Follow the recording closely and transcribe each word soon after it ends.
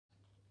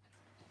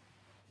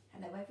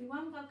Hello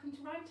everyone, welcome to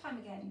Rhyme Time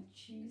again.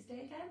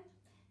 Tuesday again,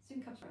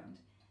 soon comes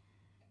round.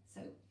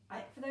 So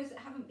for those that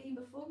haven't been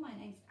before, my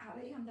name's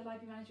Ali, I'm the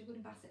library manager of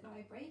Wootton Bassett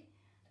Library,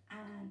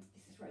 and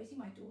this is Rosie,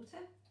 my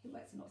daughter, who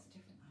works in lots of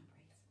different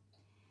libraries.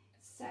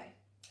 So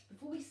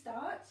before we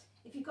start,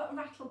 if you've got a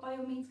rattle, by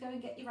all means go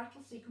and get your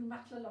rattle so you can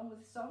rattle along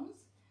with the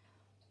songs.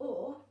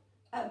 Or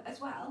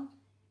as well,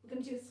 we're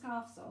going to do a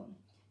scarf song.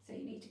 So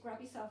you need to grab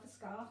yourself a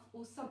scarf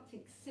or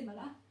something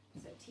similar,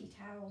 so tea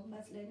towel,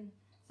 muslin,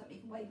 something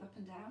you can wave up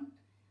and down.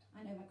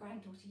 I know my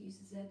granddaughter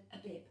uses a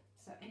bib,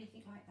 so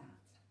anything like that.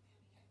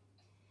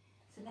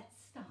 So let's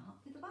start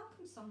with the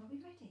welcome song. Are we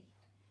ready?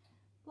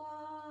 1,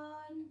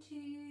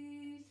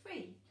 2,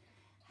 3.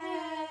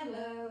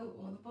 Hello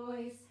all the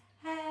boys,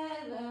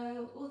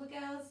 hello all the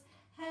girls,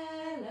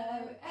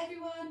 hello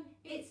everyone,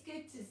 it's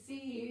good to see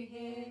you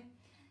here.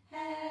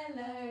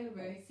 Hello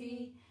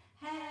Rosie,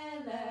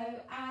 hello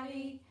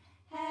Ali,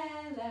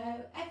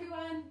 hello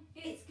everyone,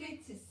 it's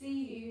good to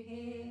see you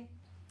here.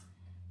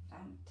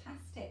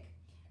 Fantastic.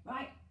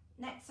 Right,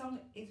 next song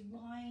is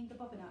Wind the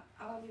Bobbin Up.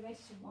 Are we ready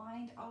to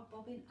wind our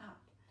bobbin up?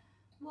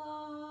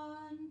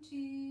 1,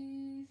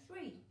 2,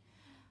 3.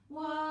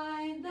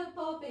 Wind the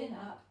bobbin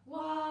up,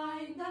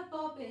 wind the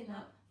bobbin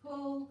up,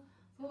 pull,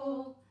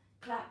 pull,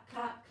 clap,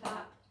 clap,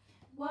 clap.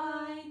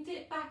 Wind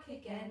it back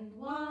again,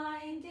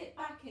 wind it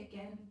back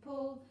again,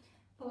 pull,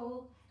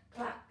 pull,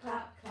 clap,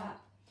 clap,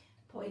 clap.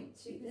 Point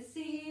to the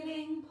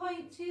ceiling,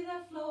 point to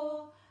the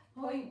floor,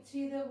 point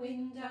to the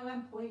window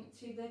and point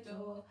to the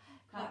door.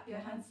 Clap your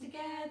hands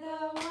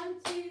together,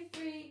 1, 2,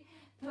 3.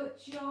 Put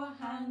your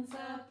hands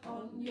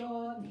upon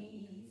your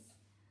knees.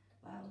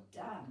 Well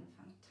done,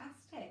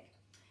 fantastic.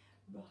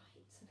 Right,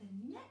 so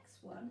the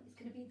next one is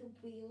going to be the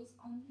wheels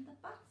on the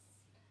bus.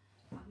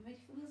 Are we ready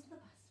for wheels on the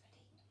bus?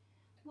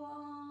 Ready?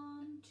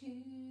 1, 2,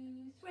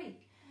 3.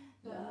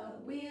 The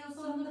wheels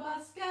on the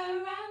bus go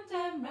round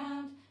and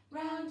round,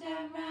 round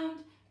and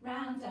round,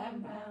 round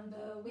and round.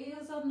 The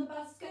wheels on the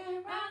bus go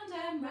round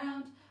and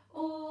round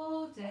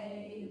all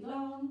day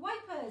long.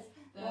 Wipers!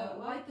 The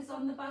wipers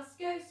on the bus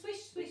go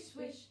swish, swish,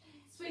 swish,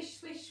 swish,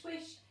 swish,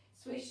 swish,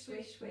 swish,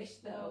 swish, swish.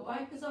 The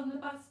wipers on the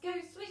bus go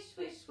swish,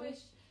 swish, swish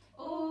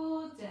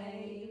all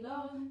day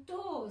long.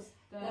 Doors!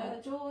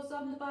 The doors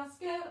on the bus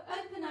go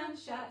open and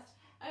shut,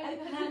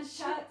 open and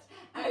shut,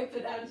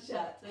 open and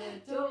shut.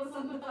 The doors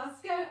on the bus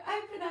go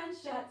open and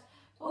shut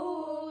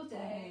all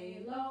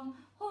day long.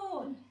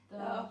 Horn! The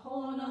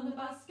horn on the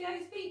bus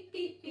goes beep,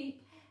 beep,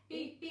 beep,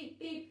 beep, beep,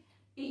 beep,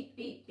 beep,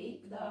 beep,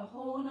 beep. The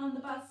horn on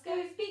the bus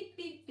goes beep,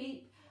 beep,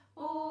 beep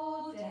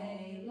all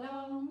day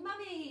long.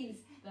 Mummies!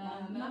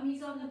 The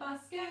mummies on the bus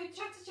go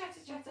chatter, chatter,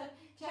 chatter,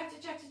 chatter,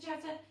 chatter,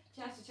 chatter,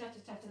 chatter, chatter,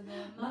 chatter.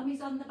 The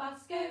mummies on the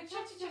bus go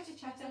chatter, chatter,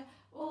 chatter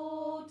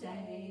all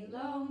day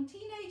long.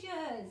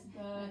 Teenagers!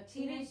 The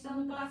teenagers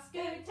on the bus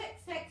go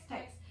text, text,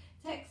 text,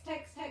 text,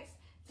 text, text,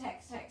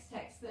 text, text,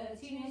 text. The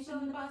teenagers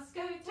on the bus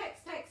go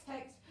text, text,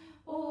 text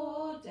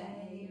all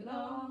day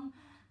long.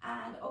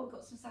 And oh, we've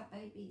got some sad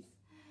babies.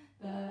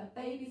 The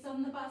babies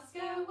on the bus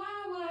go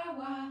wah, wah,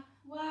 wah,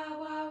 wah,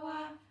 wah,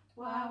 wah,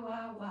 wah,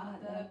 wah, wah.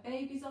 The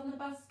babies on the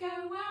bus go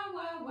wah,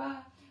 wah, wah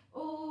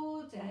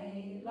all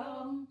day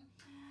long.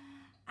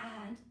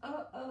 And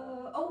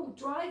oh,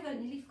 driver,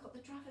 nearly forgot the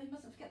driver. We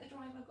mustn't forget the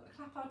driver. I've got to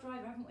clap our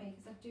driver, haven't we?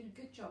 Because they're doing a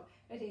good job.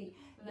 Ready?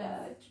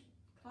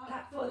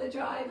 Clap for the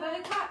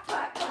driver. Clap,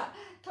 clap, clap,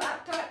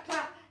 clap, clap,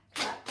 clap,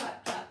 clap,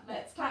 clap, clap.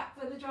 Let's clap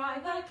for the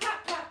driver.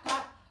 Clap, clap,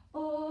 clap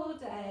all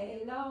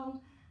day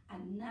long.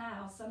 And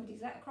now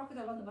somebody's let a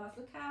crocodile on the bus.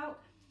 Look out.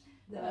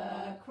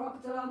 The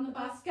crocodile on the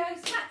bus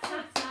goes snap,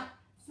 snap, snap,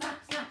 snap,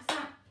 snap,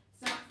 snap,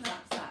 snap,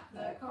 snap, snap.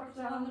 The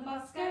crocodile on the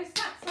bus goes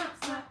snap,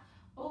 snap, snap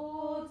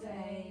all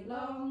day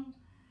long.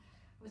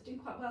 I was doing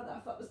quite well there, I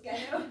thought it was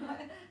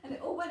going and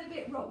it all went a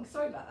bit wrong.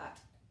 Sorry about that.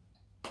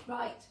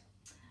 Right,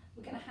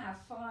 we're going to have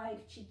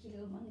 5 cheeky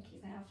little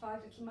monkeys now. 5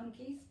 little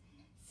monkeys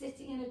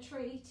sitting in a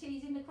tree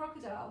teasing the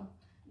crocodile.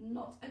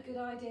 Not a good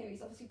idea.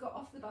 He's obviously got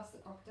off the bus, the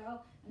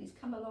crocodile, and he's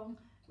come along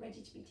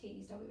ready to be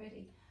teased. Are we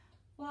ready?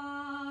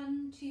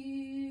 1,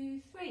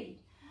 2, 3.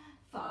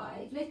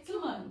 5 little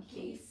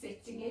monkeys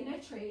sitting in a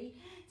tree,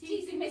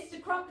 teasing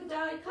Mr.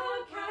 Crocodile,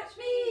 can't catch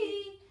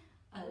me.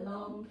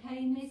 Along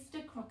came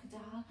Mr.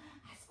 Crocodile,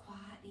 as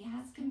quietly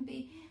as can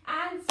be,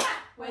 and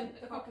snap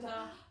went the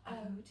crocodile.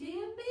 Oh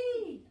dear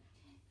me.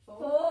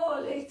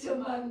 4 little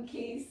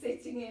monkeys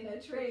sitting in a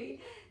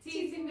tree,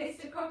 teasing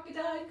Mr.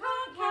 Crocodile,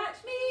 can't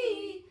catch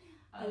me.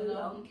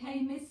 Along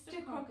came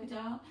Mr.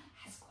 Crocodile,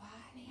 as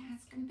quietly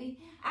as can be,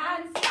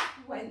 and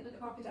snap went the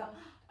crocodile.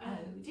 Oh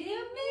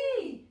dear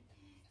me.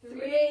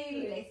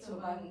 3 little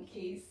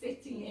monkeys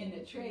sitting in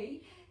a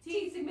tree,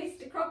 teasing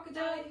Mr.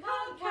 Crocodile,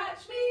 can't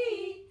catch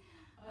me.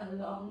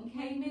 Along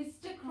came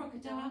Mr.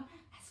 Crocodile,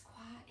 as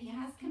quietly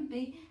as can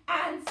be,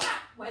 and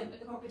snap went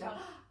the crocodile.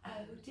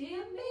 Oh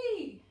dear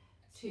me.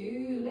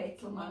 2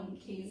 little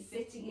monkeys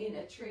sitting in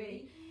a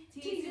tree,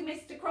 teasing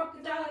Mr.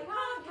 Crocodile,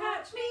 can't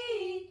catch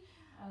me.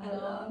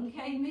 Along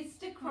came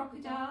Mr.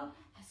 Crocodile,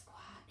 as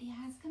quietly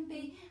as can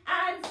be,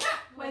 and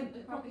snap went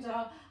the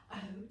crocodile. Oh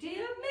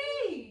dear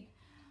me.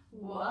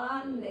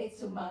 1 little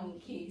little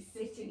monkey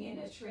sitting in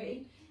a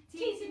tree,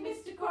 teasing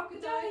Mr.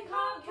 Crocodile, you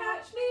can't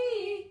catch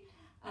me.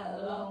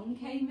 Along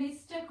came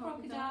Mr.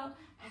 Crocodile,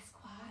 as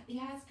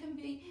quietly as can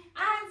be,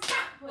 and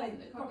snap went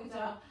the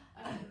crocodile.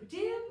 Oh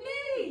dear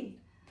me.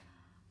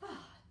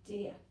 Ah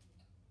dear.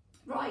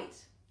 Right,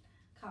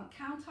 can't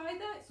count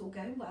either, it's all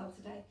going well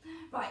today.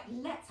 Right,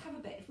 let's have a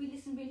bit, if we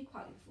listen really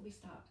quietly before we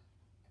start.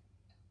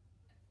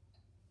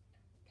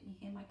 Can you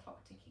hear my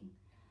clock ticking?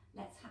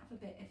 Let's have a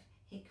bit of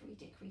hickory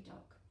dickory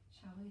dock,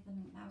 shall we? The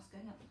mouse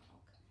going up the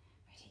clock.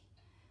 Ready?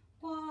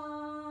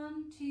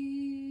 1,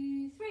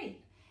 2, 3.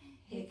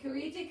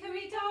 Hickory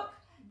dickory dock,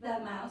 the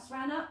mouse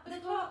ran up the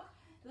clock.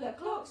 The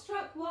clock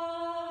struck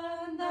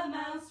 1, the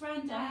mouse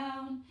ran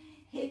down.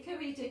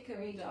 Hickory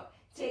dickory dock,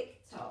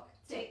 tick tock,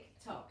 tick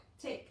tock,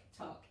 tick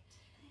tock.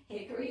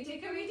 Hickory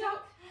dickory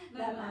dock, the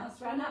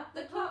mouse ran up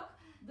the clock.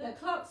 The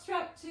clock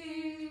struck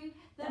 2,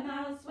 the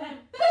mouse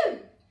went boo.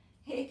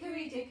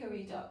 Hickory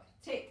dickory dock,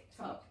 tick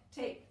tock,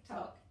 tick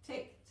tock,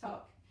 tick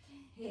tock.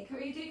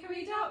 Hickory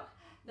dickory dock,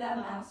 the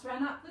mouse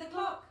ran up the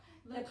clock.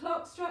 The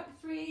clock struck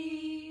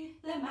 3,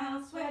 the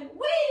mouse went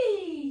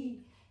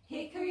wee.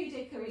 Hickory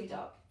dickory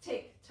dock,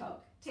 tick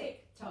tock,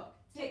 tick tock,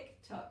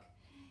 tick tock.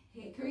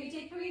 Hickory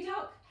dickory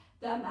dock,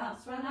 the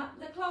mouse ran up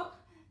the clock.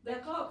 The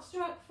clock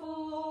struck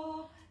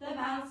 4, the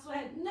mouse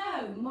went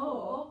no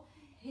more.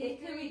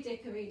 Hickory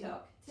dickory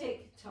dock,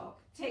 tick tock,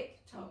 tick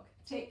tock,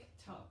 tick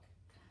tock.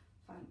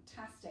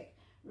 Fantastic.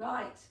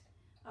 Right,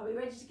 are we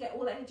ready to get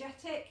all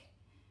energetic?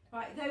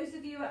 Right, those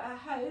of you at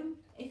home,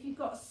 if you've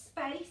got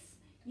space,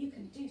 you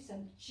can do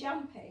some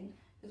jumping,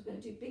 because we're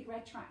going to do big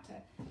red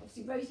tractor.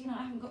 Obviously Rosie and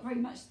I haven't got very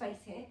much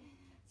space here,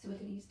 so we're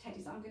going to use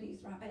teddies. I'm going to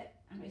use rabbit,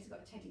 and Rosie's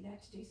got a teddy there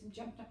to do some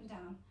jumping up and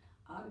down.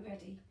 Are we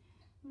ready?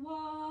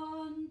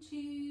 1,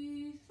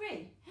 2,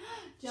 3.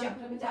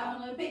 Jumping up and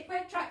down on a big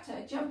red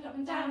tractor, jumping up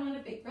and down on a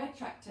big red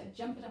tractor,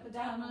 jumping up and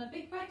down on a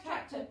big red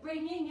tractor,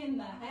 bringing in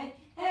the hay,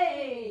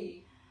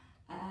 hey!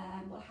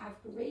 And we'll have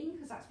green,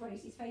 because that's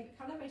Rosie's favourite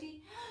colour.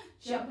 Ready?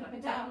 Jumping up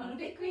and down on a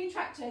big green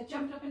tractor,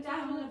 jumping up and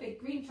down on a big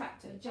green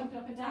tractor, jumping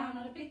up and down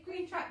on a big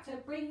green tractor,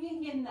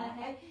 bringing in the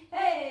hay,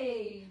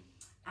 hey!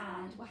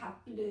 And we'll have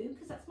blue,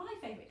 because that's my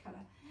favourite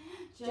colour.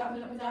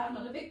 Jumping up and down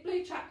on a big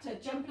blue tractor,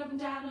 jumping up and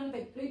down on a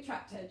big blue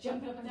tractor,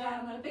 jumping up and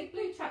down on a big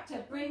blue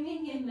tractor,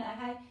 bringing in the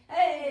hay,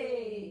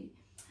 hey!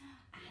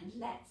 And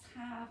let's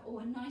have, oh,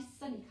 a nice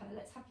sunny colour,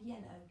 let's have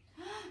yellow.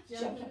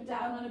 Jumping up and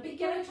down on a big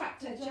yellow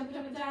tractor, jumping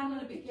up and down on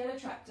a big yellow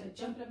tractor,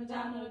 jumping up and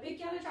down on a big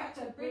yellow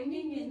tractor,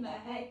 bringing in the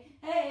hay,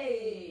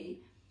 hey!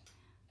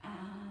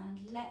 And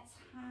let's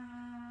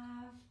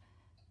have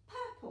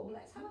purple,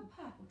 let's have a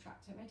purple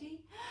tractor,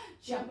 ready?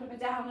 Jumping up and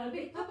down on a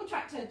big purple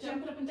tractor,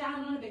 jumping up and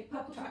down on a big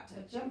purple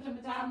tractor, jumping up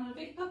and down on a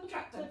big purple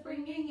tractor,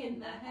 bringing in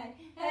the hay,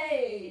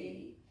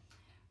 hey!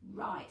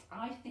 Right,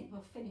 I think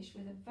we'll finish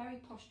with a very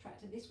posh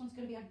tractor. This one's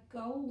going to be a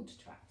gold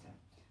tractor.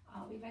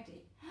 Are we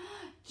ready?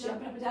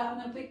 Jumping up and down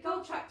on a big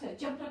gold tractor,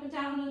 jumping up and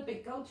down on a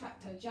big gold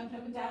tractor, jumping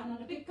up and down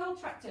on a big gold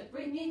tractor,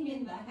 bringing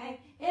in the hay,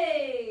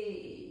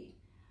 hey!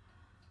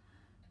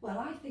 Well,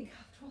 I think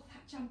after all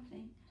that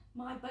jumping,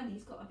 my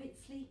bunny's got a bit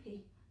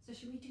sleepy. So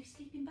should we do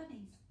sleeping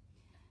bunnies?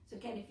 So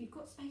again, if you've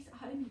got space at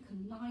home, you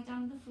can lie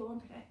down on the floor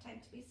and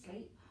pretend to be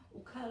asleep,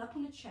 or curl up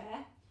on a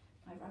chair.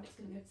 My rabbit's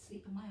going to go to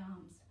sleep on my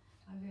arms.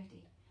 Are we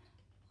ready?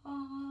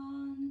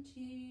 1,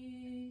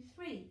 2,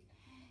 3.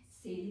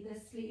 See the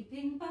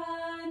sleeping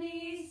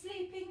bunny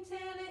sleeping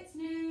till it's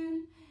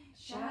noon.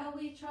 Shall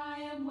we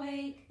try and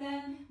wake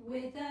them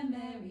with a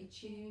merry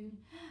tune?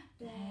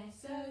 They're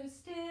so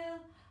still,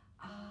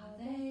 are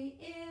they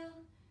ill?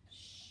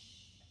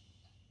 Shh.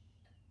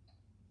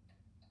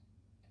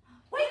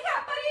 Wake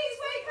up, bunnies,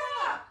 wake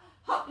up!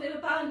 Hop,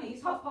 little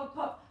bunnies, hop, hop,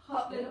 hop.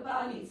 Hop, little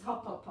bunnies,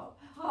 hop, hop, hop.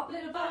 Hop,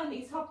 little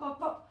bunnies, hop,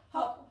 hop, hop.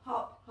 Hop,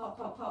 hop, hop,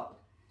 hop, hop.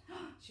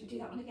 Should we do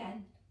that one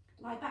again?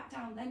 Lie back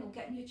down then, or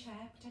get in your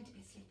chair, pretend to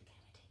be asleep again.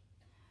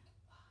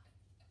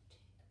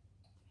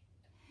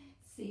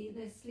 See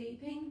the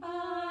sleeping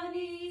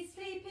bunny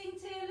sleeping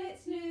till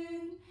it's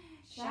noon.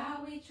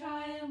 Shall we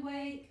try and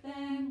wake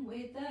them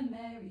with a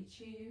merry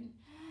tune?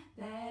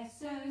 They're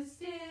so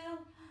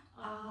still,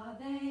 are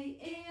they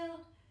ill?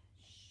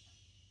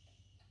 Shh.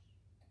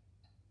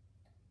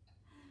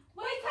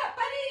 Wake up,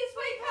 bunnies,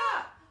 wake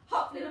up!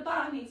 Hop, little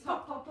bunnies,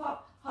 hop, hop,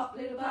 hop. Hop,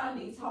 little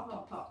bunnies, hop,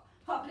 hop, hop.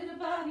 Hop, little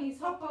bunnies,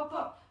 hop, hop,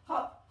 hop.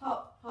 Hop,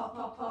 hop, hop,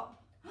 hop,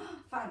 hop.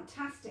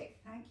 Fantastic.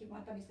 Thank you. My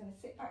bunny's going to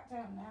sit back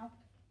down now.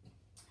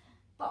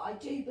 But I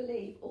do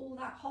believe all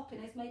that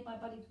hopping has made my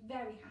bunny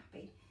very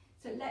happy.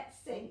 So let's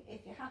sing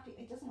If You're Happy.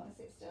 It doesn't want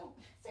to sit still.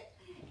 Sit.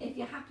 If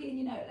you're happy and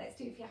you know it. Let's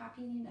do If You're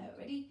Happy and You Know It.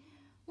 Ready?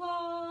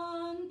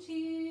 1,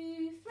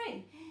 2,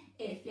 3.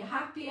 If you're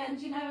happy and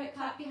you know it,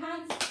 clap your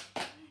hands.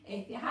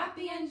 If you're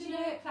happy and you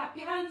know it, clap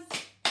your hands.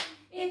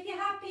 If you're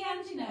happy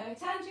and you know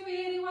it and you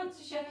really want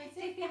to show it.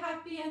 If you're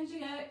happy and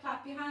you know it,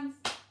 clap your hands.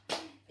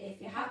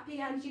 If you're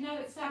happy and you know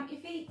it, stamp your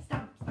feet.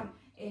 Stamp, stamp.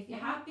 If you're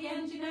happy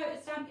and you know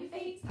it, stamp your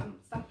feet.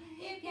 Stamp, stamp.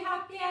 If you're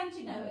happy and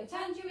you know it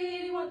and you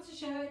really want to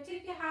show it.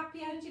 If you're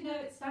happy and you know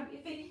it, stamp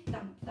your feet.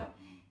 Stamp, stamp.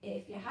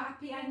 If you're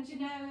happy and you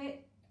know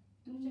it.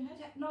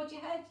 Nod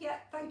your head, yeah,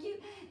 thank you.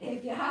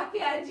 If you're happy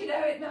and you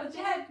know it, nod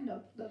your head,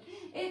 nod, nod.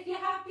 If you're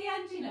happy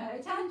and you know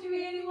it, and you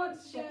really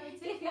want to show it.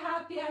 If you're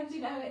happy and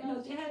you know it,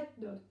 nod your head,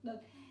 nod, nod.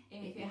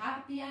 If you're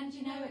happy and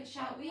you know it,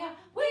 shout we are.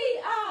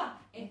 We are!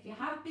 If you're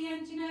happy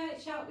and you know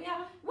it, shout we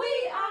are.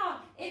 We are!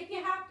 If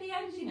you're happy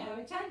and you know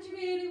it, and you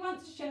really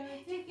want to show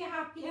it. If you're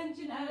happy and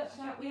you know it,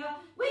 shout we are.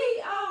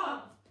 We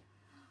are!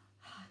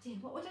 Oh dear,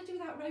 what would I do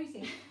without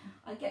Rosie?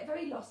 I get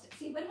very lost.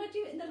 See, when I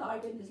do it in the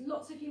library, and there's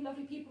lots of you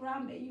lovely people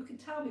around me, you can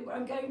tell me where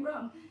I'm going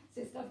wrong.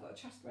 So I've got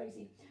to trust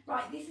Rosie.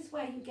 Right, this is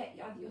where you get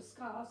either your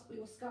scarves or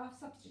your scarf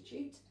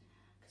substitute,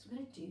 because we're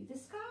going to do the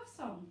scarf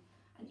song.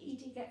 And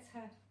Edie gets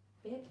her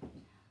bib.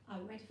 Are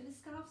we ready for the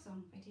scarf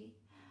song? Ready?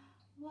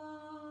 1,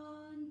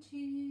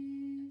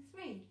 2,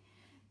 3.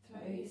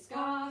 Throw your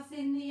scarves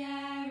in the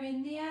air,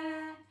 in the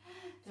air.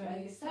 Throw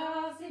your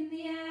scarves in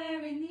the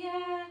air, in the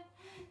air.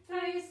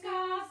 Throw your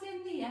scarves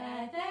in the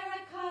air. There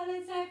are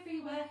colours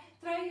everywhere.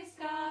 Throw your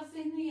scarves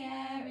in the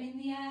air, in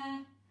the air.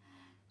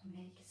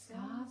 Make your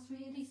scarves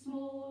really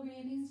small,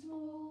 really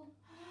small.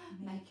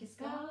 Make your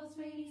scarves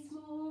really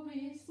small,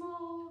 really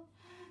small.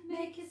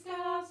 Make your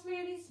scarves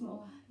really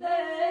small,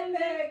 then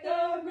make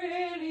them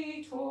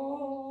really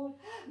tall.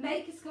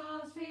 Make your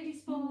scarves really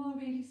small,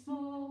 really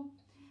small.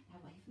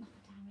 Now wave them up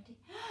and down,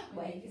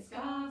 ready? Wave your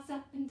scarves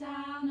up and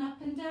down,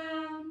 up and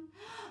down.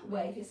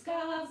 Wave your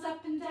scarves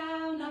up and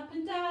down, up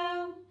and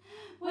down.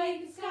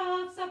 Wave your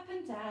scarves up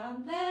and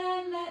down,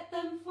 then let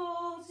them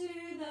fall to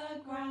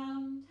the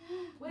ground.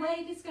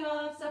 Wave your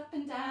scarves up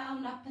and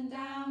down, up and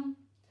down.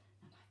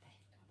 Now my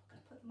favourite one, we're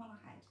going to put them on our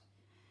head.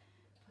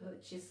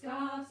 Put your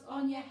scarves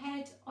on your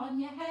head, on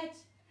your head.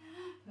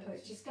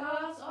 Put your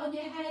scarves on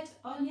your head,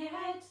 on your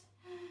head.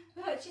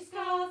 Put your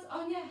scarves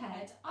on your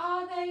head.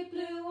 Are they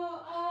blue or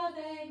are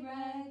they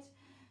red?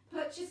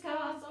 Put your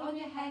scarves on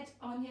your head,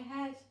 on your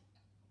head.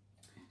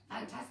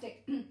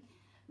 Fantastic.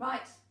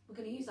 Right, we're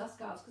going to use our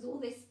scarves because all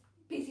this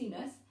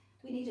busyness,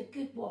 we need a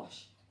good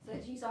wash. So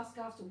let's use our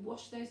scarves to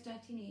wash those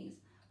dirty knees.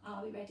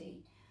 Are we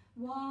ready?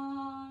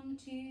 1,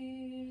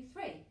 2,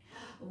 3.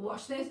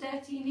 Wash those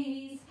dirty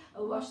knees,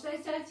 wash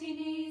those dirty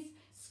knees.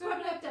 Scrub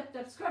it up, dub,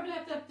 dub, scrub it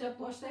up, dub, dub.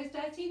 Wash those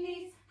dirty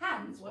knees.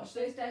 Hands, wash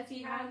those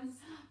dirty hands.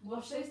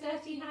 Wash those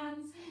dirty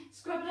hands.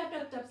 Scrub it up,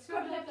 dub, dub,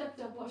 scrub it up, dub,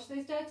 dub. Wash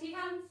those dirty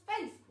hands.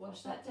 Face,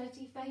 wash that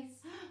dirty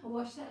face.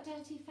 Wash that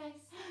dirty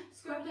face.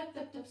 Scrub it up,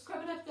 dub, dub,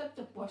 scrub it up, dub,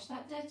 dub. Wash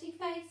that dirty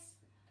face.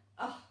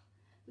 Oh,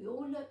 we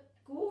all look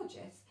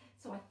gorgeous.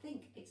 So I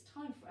think it's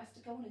time for us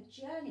to go on a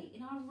journey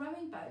in our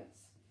rowing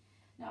boats.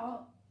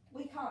 Now,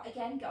 we can't,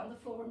 again, get on the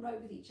floor and row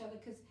with each other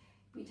because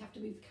we'd have to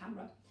move the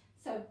camera.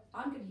 So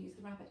I'm going to use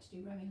the rabbit to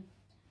do rowing,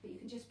 but you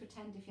can just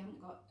pretend if you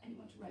haven't got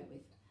anyone to row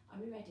with. Are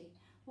we ready?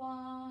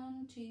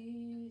 1,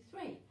 2,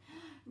 3.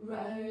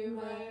 Row,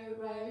 row,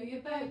 row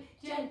your boat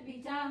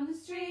gently down the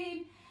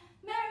stream.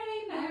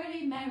 Merrily,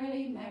 merrily,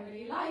 merrily,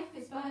 merrily, life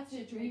is but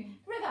a dream.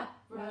 River,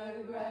 row,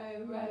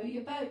 row, row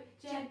your boat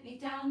gently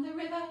down the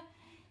river.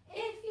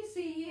 If you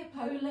see a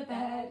polar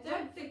bear,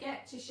 don't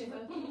forget to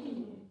shiver.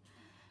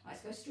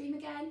 Let's go stream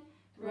again.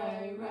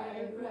 Row,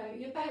 row, row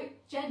your boat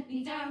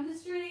gently down the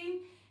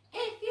stream.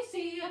 If you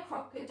see a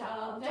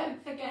crocodile,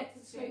 don't forget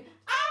to scream.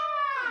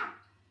 Ah!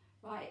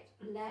 Right,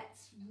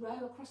 let's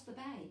row across the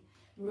bay.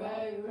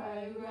 Row,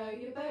 row, row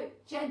your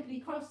boat gently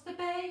across the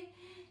bay.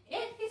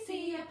 If you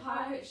see a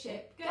pirate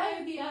ship,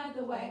 go the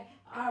other way.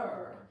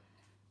 Arr!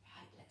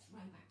 Right, let's row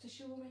back to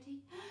shore,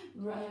 ready?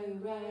 Row,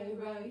 row,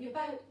 row your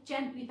boat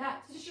gently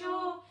back to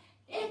shore.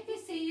 If you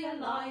see a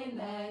lion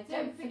there,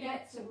 don't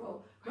forget to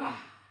roar. Rah!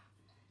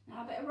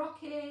 Now a bit of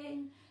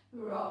rocking.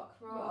 Rock,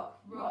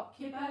 rock, rock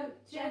your boat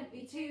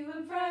gently to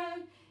and fro.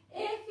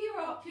 If you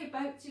rock your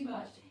boat too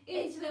much,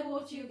 into the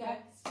water you go.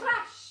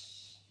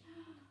 Splash!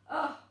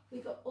 Oh, we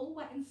got all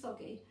wet and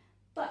soggy.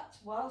 But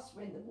whilst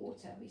we're in the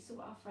water, we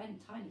saw our friend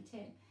Tiny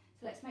Tim.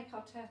 So let's make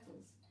our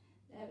turtles.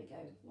 There we go.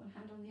 One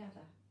hand on the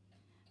other.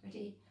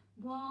 Ready?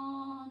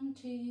 1,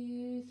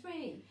 2,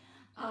 3.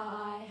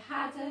 I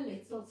had a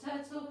little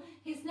turtle.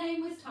 His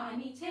name was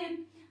Tiny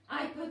Tim.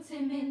 I put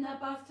him in the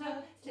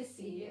bathtub to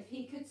see if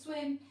he could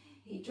swim.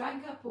 He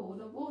drank up all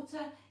the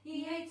water.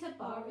 He ate a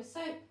bar of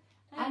soap.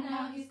 And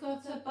now he's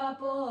got a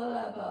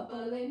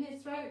bubble in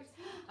his throat.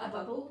 A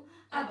bubble,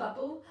 a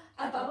bubble,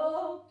 a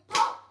bubble,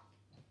 pop!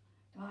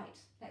 Right,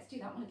 let's do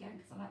that one again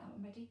because I like that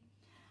one. Ready?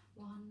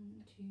 1,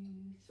 2,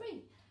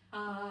 3.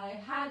 I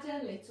had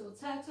a little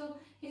turtle.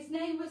 His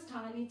name was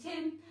Tiny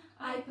Tim.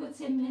 I put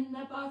him in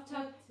the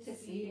bathtub to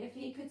see if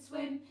he could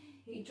swim.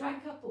 He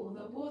drank up all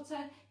the water.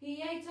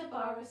 He ate a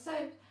bar of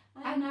soap.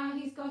 And now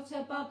he's got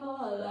a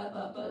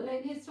bubble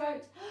in his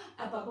throat.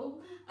 A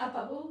bubble, a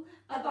bubble,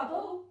 a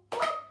bubble,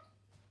 pop!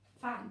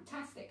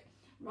 Fantastic.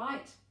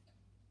 Right,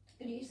 I'm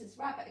going to use this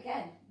rabbit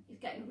again. He's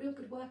getting a real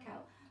good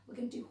workout. We're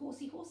going to do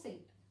horsey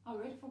horsey. Are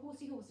we ready for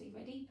horsey horsey?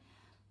 Ready?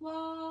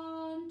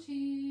 1,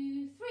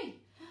 2, 3.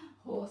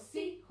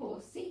 Horsey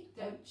horsey,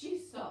 don't you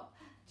stop.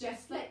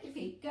 Just let your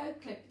feet go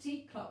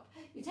clippity clop.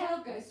 Your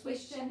tail goes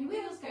swish and your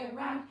wheels go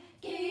round.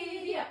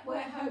 Giddy up,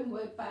 we're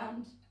homeward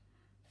bound.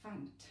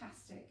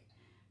 Fantastic.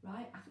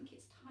 Right, I think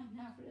it's time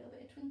now for a little bit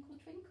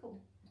twinkle.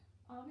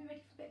 Are we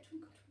ready for a bit of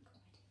twinkle, twinkle?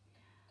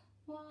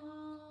 Ready?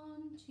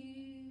 1,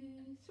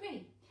 2,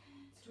 3.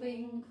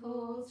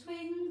 Twinkle,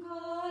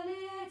 twinkle,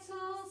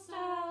 little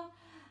star,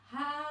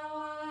 how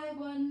I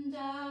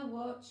wonder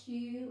what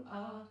you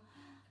are.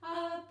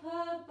 Up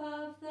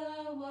above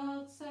the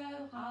world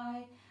so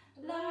high,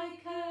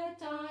 like a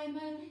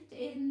diamond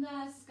in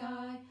the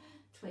sky.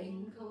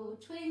 Twinkle,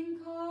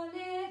 twinkle,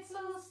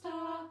 little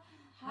star,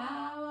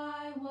 how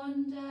I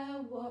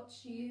wonder what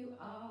you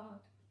are.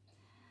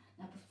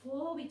 Now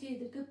before we do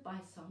the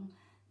goodbye song,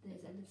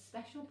 there's a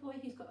special boy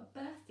who's got a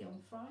birthday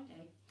on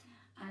Friday,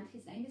 and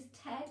his name is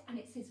Ted, and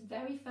it's his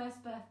very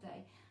first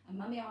birthday, and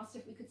Mummy asked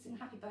if we could sing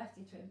happy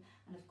birthday to him,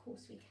 and of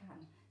course we can.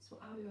 So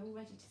are we all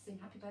ready to sing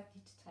happy birthday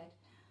to Ted?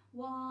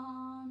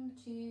 1,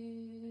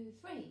 2,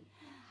 3.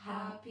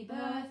 Happy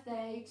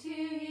birthday to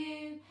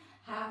you,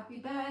 happy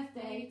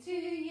birthday to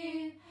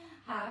you,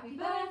 happy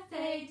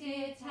birthday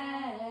dear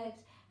Ted,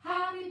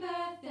 happy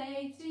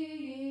birthday to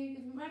you.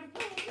 Give him a round of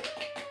applause.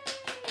 Yay!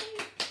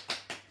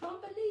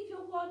 Can't believe you're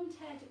 1,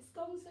 Ted, it's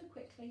gone so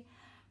quickly.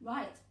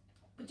 Right,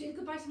 we'll do the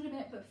goodbye song in a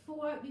minute, but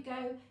before we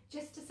go,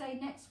 just to say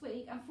next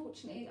week,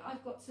 unfortunately,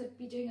 I've got to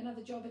be doing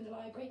another job in the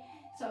library,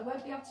 so I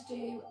won't be able to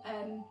do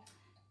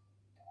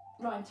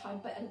rhyme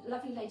time, but a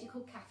lovely lady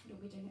called Catherine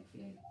will be doing it for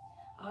you.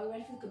 Are you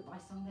ready for the goodbye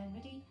song then?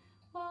 Ready?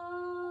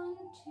 1,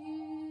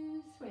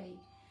 2, 3.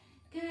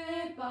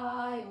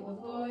 Goodbye all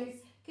the boys,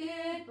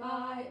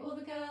 goodbye all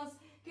the girls,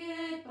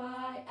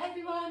 goodbye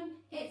everyone,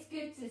 it's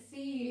good to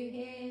see you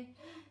here.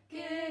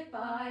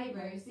 Goodbye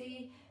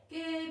Rosie,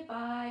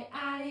 goodbye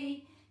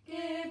Ali,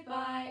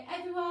 goodbye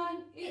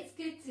everyone, it's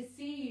good to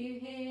see you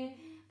here.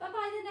 Bye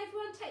bye then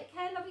everyone, take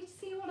care, lovely to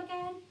see you all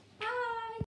again. Bye.